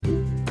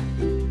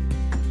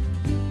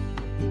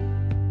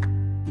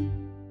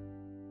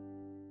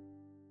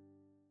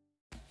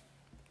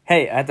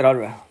Hei, jeg heter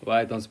Arve. Og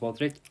jeg heter Hans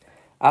Patrick.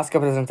 Jeg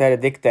skal presentere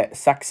diktet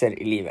Sekser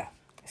i livet,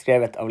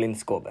 skrevet av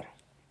Skåber.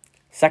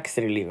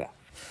 Sekser i livet.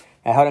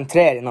 Jeg har en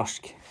treer i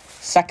norsk.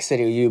 Sekser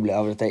i å juble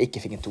over at jeg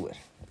ikke fikk en toer.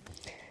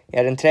 Jeg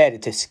har en treer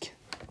i tysk.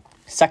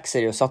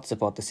 Sekser i å satse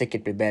på at det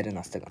sikkert blir bedre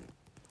neste gang.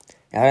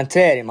 Jeg har en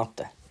treer i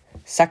matte.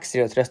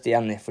 Sekser i å trøste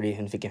Jenny fordi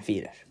hun fikk en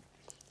firer.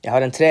 Jeg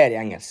har en treer i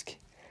engelsk.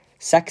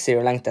 Sekser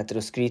i å lengte etter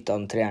å skryte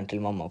av den treeren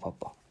til mamma og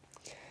pappa.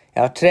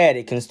 Jeg har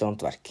treer i kunst og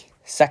håndverk.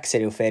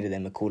 Sekser i å feire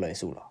det med cola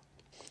i sola.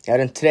 Jeg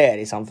har en treer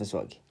i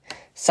samfunnsfag.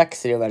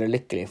 Sekser i å være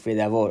lykkelig fordi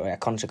det er vår og jeg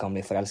kanskje kan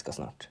bli forelsket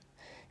snart.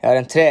 Jeg har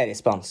en treer i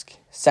spansk.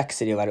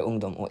 Sekser i å være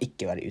ungdom og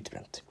ikke være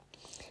utbrent.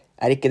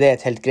 Er ikke det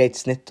et helt greit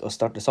snitt å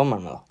starte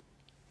sommeren med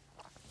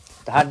da?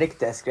 Dette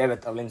diktet er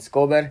skrevet av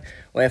Skåber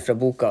og er fra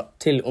boka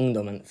Til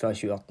ungdommen fra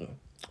 2018.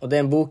 Og det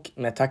er en bok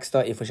med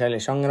tekster i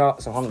forskjellige sjangere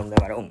som handler om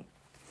det å være ung.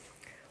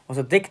 Og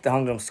så diktet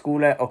handler om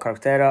skole og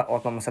karakterer og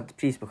at man må sette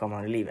pris på hva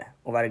man har i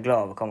livet og være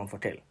glad over hva man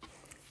får til.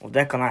 Og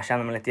det kan jeg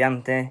kjenne meg litt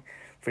igjen til,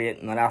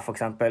 fordi når jeg for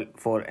eksempel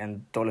får en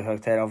dårlig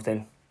karakter av og til,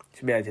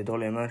 så blir jeg til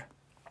dårlig humør.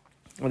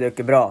 Og det er jo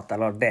ikke bra at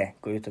jeg lar det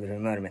gå utover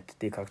humøret mitt,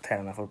 de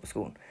karakterene jeg får på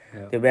skolen. Ja.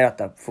 Det er jo bedre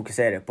at jeg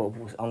fokuserer på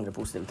andre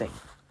positive ting.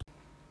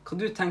 Hva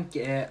du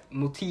tenker er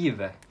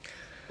motivet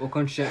og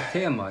kanskje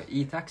temaet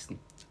i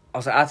teksten?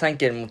 Altså, jeg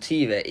tenker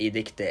motivet i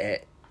diktet er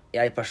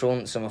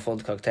jeg-person som har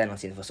fått karakterene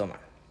sine for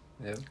sommeren.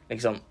 Ja.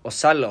 Liksom, og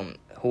selv om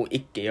hun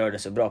ikke gjør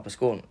det så bra på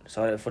skolen,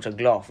 så er jeg fortsatt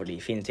glad for de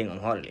fine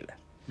tingene hun har i livet.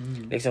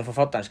 Liksom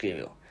forfatteren skriver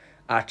jo,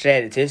 jeg er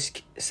treer i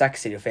tysk,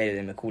 sekser i å feire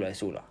det med cola i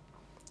sola.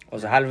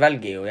 Og så her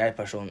velger jo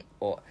jeg-person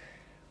å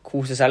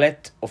kose seg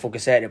litt og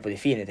fokusere på de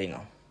fine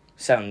tingene,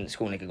 selv om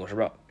skolen ikke går så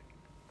bra.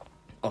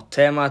 Og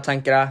temaet,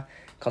 tenker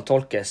jeg, kan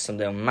tolkes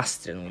som det å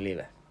mestre noe i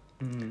livet.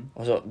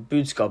 Og så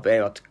budskapet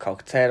er jo at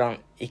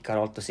karakterene ikke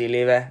har alt å si i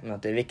livet, men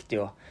at det er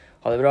viktig å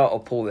ha det bra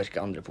og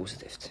påvirke andre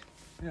positivt.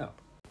 Ja,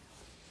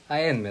 jeg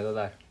er enig med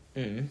deg der.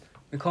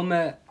 Men hva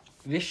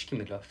med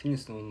virkemidler?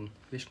 Finnes det noen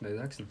virkemidler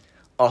i teksten?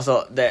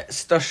 Altså, det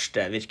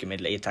største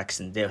virkemidlet i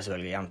teksten, det er jo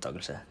selvfølgelig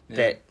gjentagelse.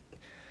 Ja.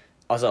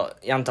 Altså,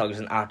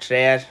 gjentagelsen er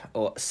treer,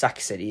 og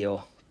sekser i å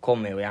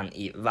komme jo igjen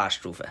i hver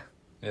strofe.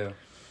 Ja.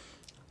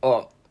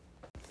 Og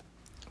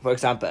for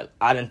eksempel,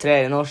 er en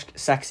treer i norsk,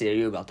 sekser i å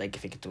juble at jeg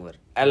ikke fikk en toer.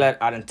 Eller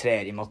er en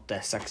treer i matte,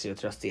 sekser i å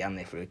trøste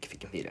Jenny for du ikke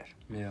fikk en firer.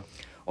 Ja.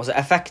 Og så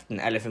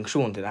effekten eller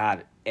funksjonen til det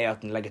her er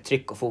at den legger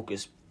trykk og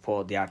fokus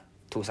på de her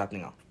to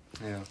setningene.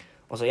 Ja.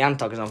 Og så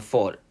gjentagelsen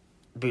får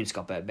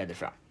budskapet bedre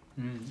frem.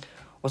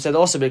 Og så er det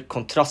også blitt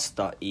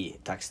kontraster i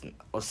teksten.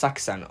 Og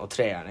sekseren og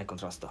treeren er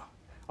kontraster.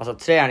 Altså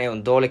treeren er jo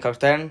en dårlig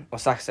karakteren,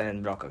 og sekseren er en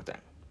bra karakteren.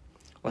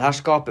 Og det her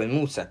skaper en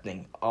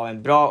motsetning av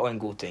en bra og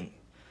en god ting.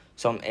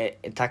 Som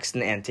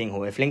teksten er en ting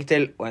hun er flink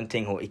til, og en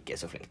ting hun ikke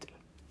er så flink til.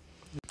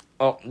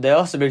 Og det er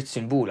også brukt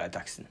symboler i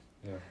teksten.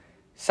 Ja.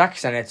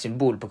 Sekseren er et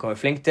symbol på hva hun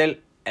er flink til,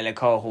 eller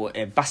hva hun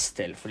er best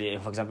til. Fordi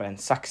for eksempel en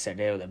sekser,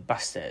 det er jo det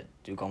beste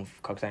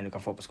karakteren du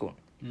kan få på skolen.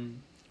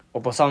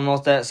 Og på samme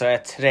måte så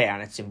er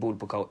treeren et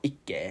symbol på hva hun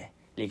ikke er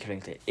like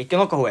flink til. Ikke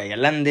noe hun er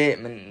elendig,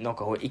 men noe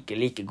hun ikke er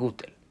like god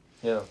til.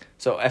 Ja.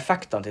 Så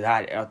effektene til det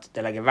her er at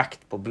det legger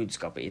vekt på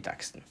budskapet i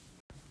teksten.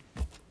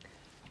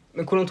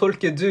 Men hvordan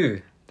tolker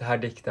du det her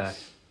diktet her?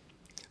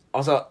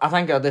 Altså, jeg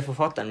tenker at det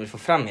forfatteren vil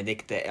få frem i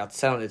diktet er at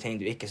selv om det er ting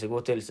du ikke er så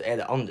god til, så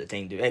er det andre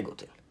ting du er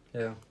god til.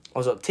 Ja.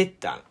 Og så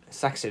titelen,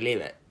 Sekser i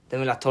livet,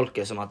 den vil jeg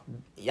tolke som at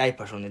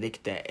jeg-personen i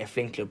diktet er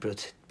flink til å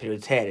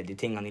prioritere de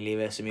tingene i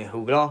livet som gjør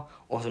hun glad,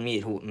 og som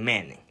gir hun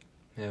mening.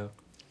 Ja.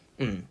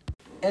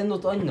 Er det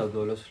noe annet du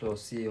har lyst til å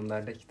si om det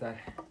her diktet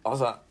her?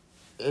 Altså,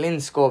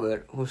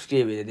 Skåber, hun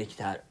skriver i det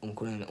diktet her om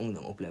hvordan en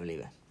ungdom opplever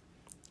livet.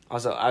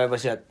 Altså, jeg vil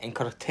bare si at en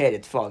karakter i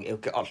et fag er jo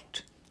ikke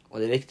alt. Og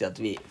det er viktig at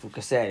vi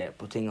fokuserer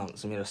på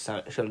tingene som gjør oss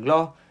selv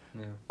glad,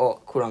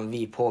 og hvordan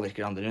vi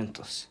påvirker andre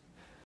rundt oss.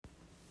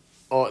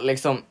 Og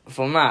liksom,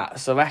 for meg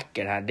så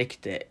vekker det her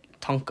diktet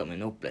tankene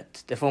mine opp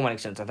litt. Det får meg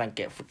liksom til å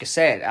tenke,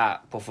 fokuserer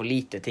jeg på for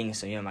lite ting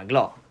som gjør meg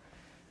glad?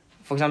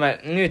 For eksempel,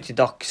 nå til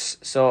dags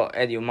så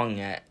er det jo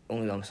mange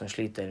ungdom som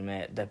sliter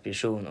med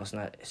depresjon og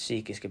sånne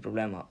psykiske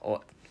problemer,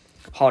 og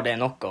har det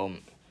noe om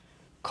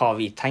hva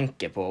vi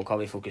tenker på og hva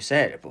vi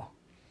fokuserer på.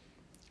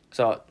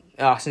 Så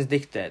ja, jeg synes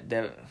diktet,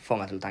 det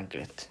får meg til å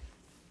tenke litt.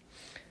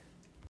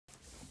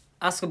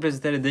 Jeg skal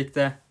presentere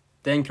diktet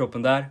Den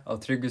kroppen der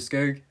av Trygve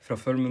Skaug fra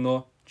Følg med nå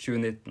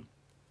 2019.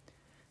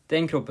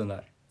 Den kroppen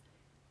der.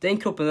 Den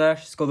kroppen der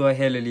skal du ha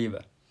hele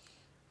livet.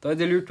 Da er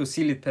det lurt å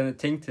si litt pene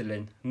ting til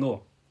den nå.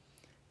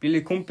 Bli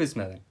litt kompis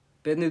med den.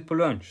 Be den ut på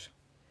lunsj.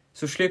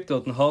 Så slipper du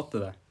at den hater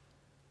deg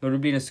når du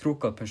blir en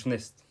skrukket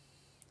pensjonist.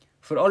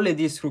 For alle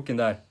de skrukken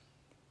der,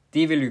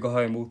 de vil du ikke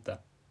ha imot deg,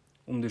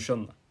 om du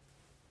skjønner.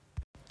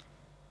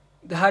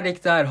 Dette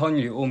diktet her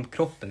handler jo om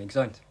kroppen, ikke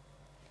sant?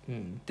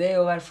 Det er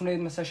å være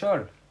fornøyd med seg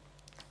selv.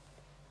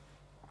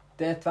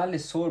 Det er et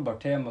veldig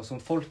sårbart tema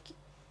som folk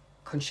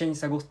kan kjenne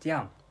seg godt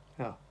igjen.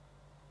 Ja.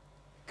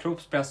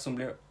 Kroppspress som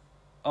blir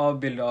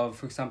avbildet av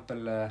for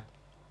eksempel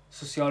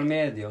sosiale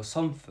medier og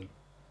samfunn.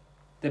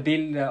 Det er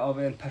bildet av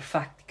en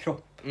perfekt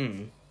kropp.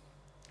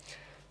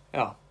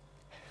 Ja.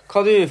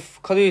 hva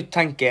du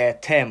tenker er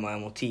temaet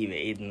og motivet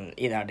i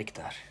det her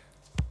diktet her?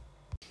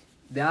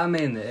 Det jeg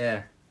mener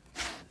er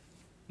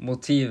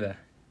motivet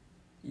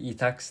i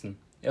teksten,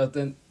 er at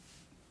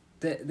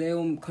det er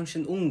jo kanskje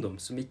en ungdom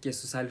som ikke er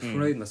så særlig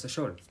fornøyd med seg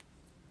selv.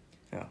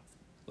 Ja.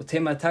 Og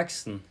temaet i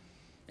teksten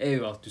er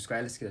jo at du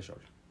skal elske deg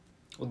selv.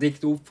 Og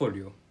diktet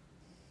oppfordrer jo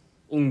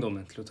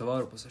ungdommen til å ta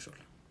vare på seg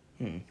selv.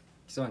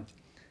 Ikke sant?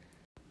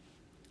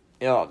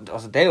 Ja,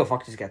 altså det er jo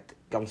faktisk et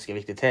ganske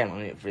viktig tema,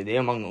 fordi det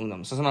er jo mange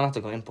ungdom, sånn som jeg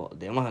nettopp kom inn på,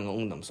 det er jo mange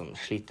ungdom som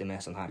sliter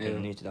med sånn her ting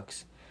ny til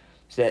dags.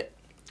 Så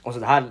også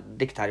det her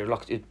diktet her er jo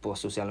lagt ut på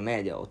sosiale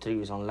medier, og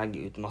Trygve han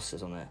legger ut masse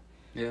sånne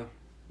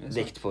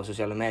dikt på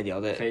sosiale medier,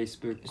 og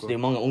Facebook, så det er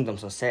jo mange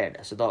ungdom som ser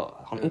det, så da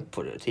han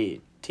oppfordrer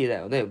til det,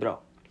 og det er jo bra.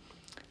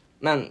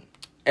 Men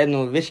er det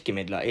noen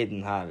virkemidler i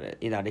det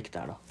her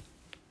diktet her da?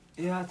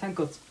 Ja, jeg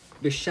tenker at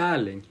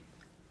besjæling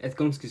er et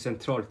ganske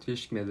sentralt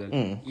virkemiddel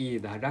i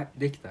det her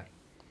diktet.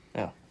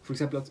 Ja. For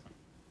eksempel at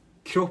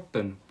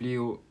kroppen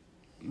blir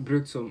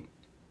brukt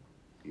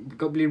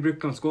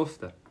ganske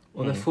ofte,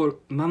 og det får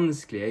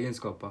menneskelige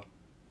egenskaper,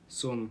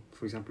 som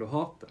for eksempel å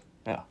hate.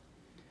 Ja.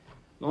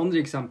 Det andre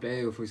eksemplet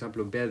er jo for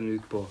eksempel å be den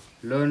ut på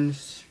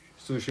lunsj,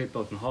 så du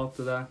slipper at den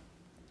hater deg,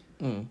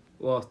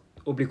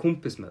 og å bli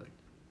kompis med den.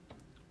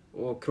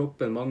 Og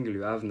kroppen mangler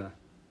jo evne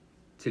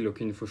til å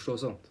kunne forstå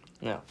sånt.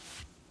 Ja.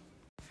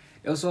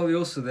 Ja, så har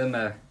vi også det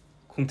med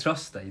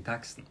kontraster i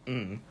teksten.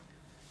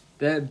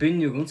 Det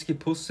begynner jo ganske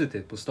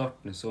positivt på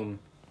starten, som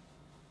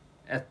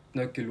et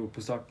nøkkelord på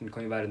starten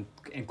kan jo være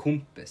en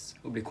kompis,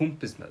 å bli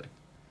kompis med deg.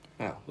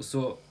 Ja. Og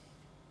så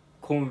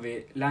kommer vi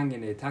lenger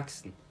ned i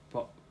teksten,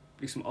 på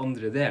liksom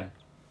andre delen.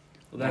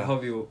 Og der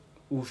har vi jo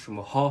ord som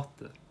å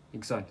hate,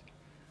 ikke sant?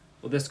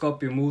 Og det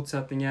skaper jo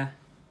motsetninger,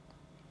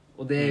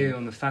 og det er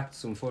jo en effekt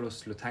som får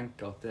oss til å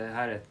tenke at det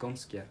her er et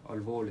ganske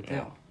alvorlig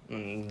tema. Ja.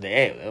 Det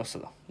er jo det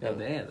også da. Ja,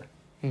 det er det.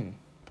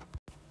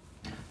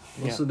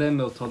 Også det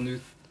med å ta den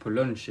ut på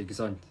lunsj, ikke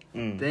sant?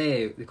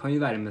 Det kan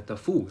jo være en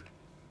metafor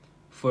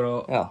for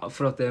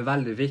at det er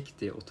veldig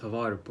viktig å ta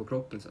vare på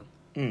kroppen sin.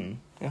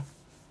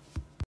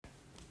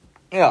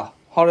 Ja.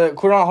 Har du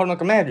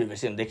noe mer du vil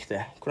si om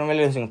diktet? Hvordan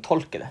vil du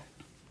tolke det?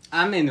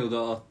 Jeg mener jo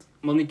da at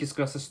man ikke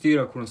skal la seg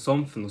styre av hvordan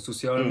samfunn og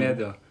sosiale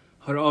medier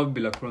har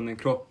avbildet hvordan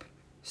en kropp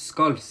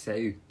skal se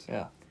ut.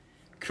 Ja.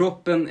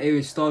 Kroppen er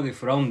jo i stadig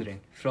forandring,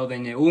 fra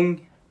den er ung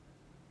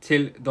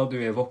til da du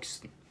er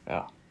voksen.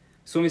 Ja.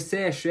 Som vi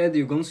ser, så er det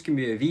jo ganske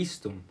mye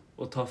visdom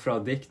å ta fra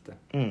diktet.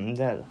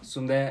 Det er det.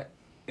 Som det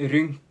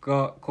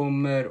rynker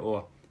kommer,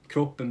 og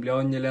kroppen blir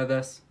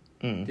annerledes.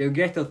 Det er jo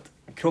greit at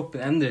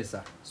kroppen endrer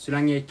seg, så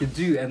lenge ikke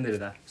du endrer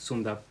deg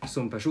som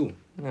person.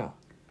 Ja.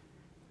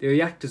 Det er jo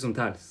hjertet som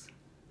telles.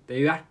 Det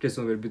er jo hjertet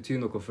som vil bety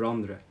noe for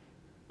andre.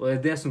 Og det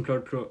er det som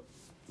klarer å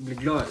bli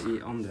glad i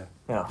andre.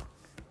 Ja.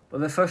 Og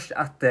det er først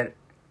etter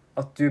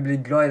at du blir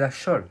glad i deg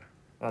selv.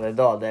 Ja, det er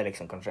da det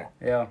liksom kan skje.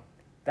 Ja,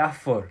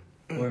 derfor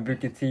må vi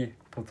bruke tid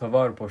på å ta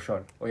vare på oss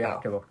selv og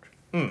hjertet vårt.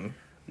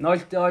 Men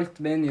alt i alt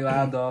mener jo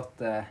jeg da at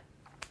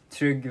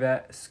Trygve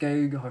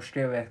Skaug har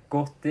skrevet et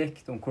godt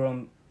dikt om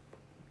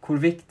hvor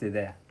viktig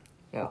det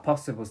er å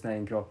passe på sin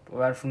egen kropp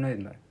og være fornøyd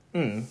med det.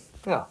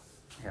 Ja,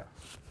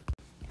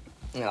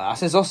 jeg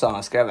synes også han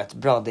har skrevet et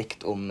bra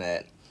dikt om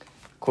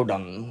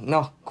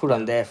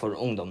hvordan det er for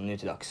ungdom nå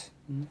til dags.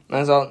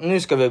 Men så, nå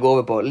skal vi gå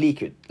over på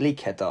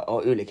likheter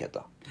og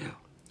ulikheter.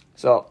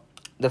 Så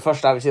det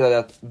første jeg vil si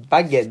er at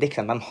begge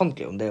diktene de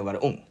handler om det å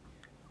være ung.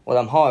 Og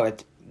de har jo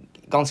et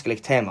ganske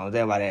likt tema,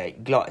 det å være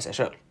glad i seg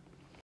selv.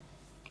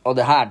 Og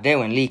det her, det er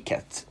jo en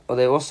likhet. Og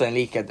det er jo også en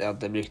likhet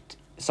at det er brukt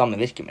samme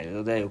virkemiddel,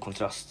 og det er jo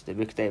kontrast. Det er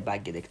brukt det i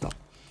begge diktene.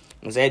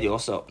 Men så er det jo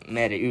også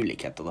mer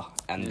ulikheter da,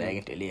 enn det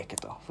egentlig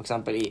likheter. For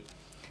eksempel i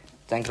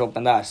den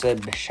kroppen der, så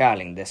er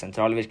besjæling det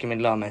sentrale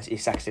virkemidlet, mens i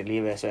Sekser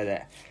livet så er det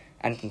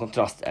enten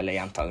kontrast eller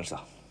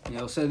gjentagelser.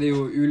 Ja, og så er det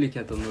jo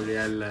ulikheter når det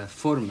gjelder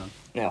formen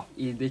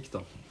i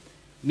diktene.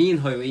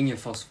 Min har jo ingen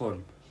fast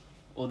form,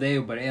 og det er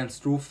jo bare en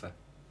strofe.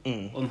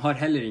 Og den har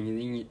heller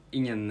ingen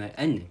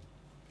ending.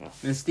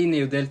 Mens din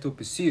er jo delt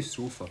opp i 7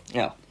 strofer.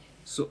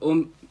 Så,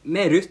 og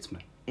med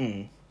rytme.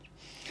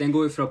 Den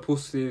går jo fra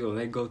positiv og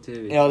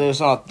negativ. Ja, det er jo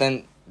sånn at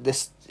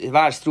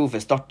hver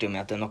strofe starter jo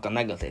med at det er noe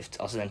negativt,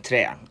 altså den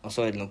 3'eren, og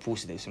så er det noe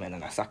positivt som er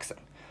den der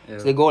 6'eren.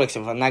 Så det går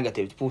liksom fra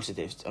negativt til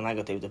positivt, og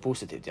negativt til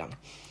positivt igjen.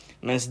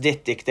 Mens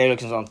ditt dikt, det er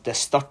liksom sånn at det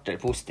starter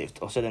positivt,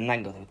 og så er det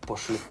negativt på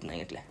slutten,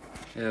 egentlig.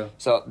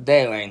 Så det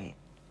er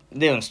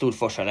jo en stor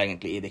forskjell,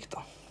 egentlig, i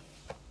dikta.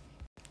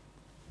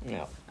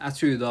 Jeg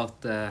tror da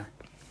at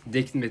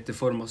dikten mitt er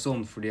formet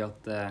sånn, fordi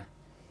at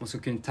man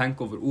skal kunne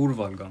tenke over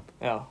ordvalgene,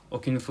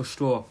 og kunne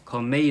forstå hva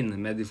han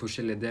mener med de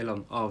forskjellige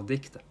delene av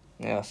diktet.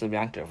 Ja, så det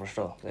blir enklere å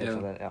forstå.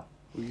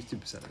 Og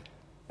utdype seg det.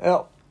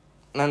 Ja,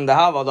 men det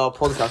her var da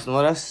podcasten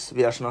vår.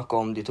 Vi har snakket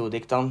om de 2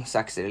 diktene,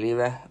 Sekser i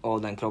livet og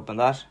den kroppen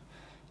der.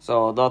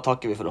 Så da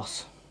takker vi for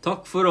oss.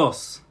 Takk for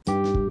oss!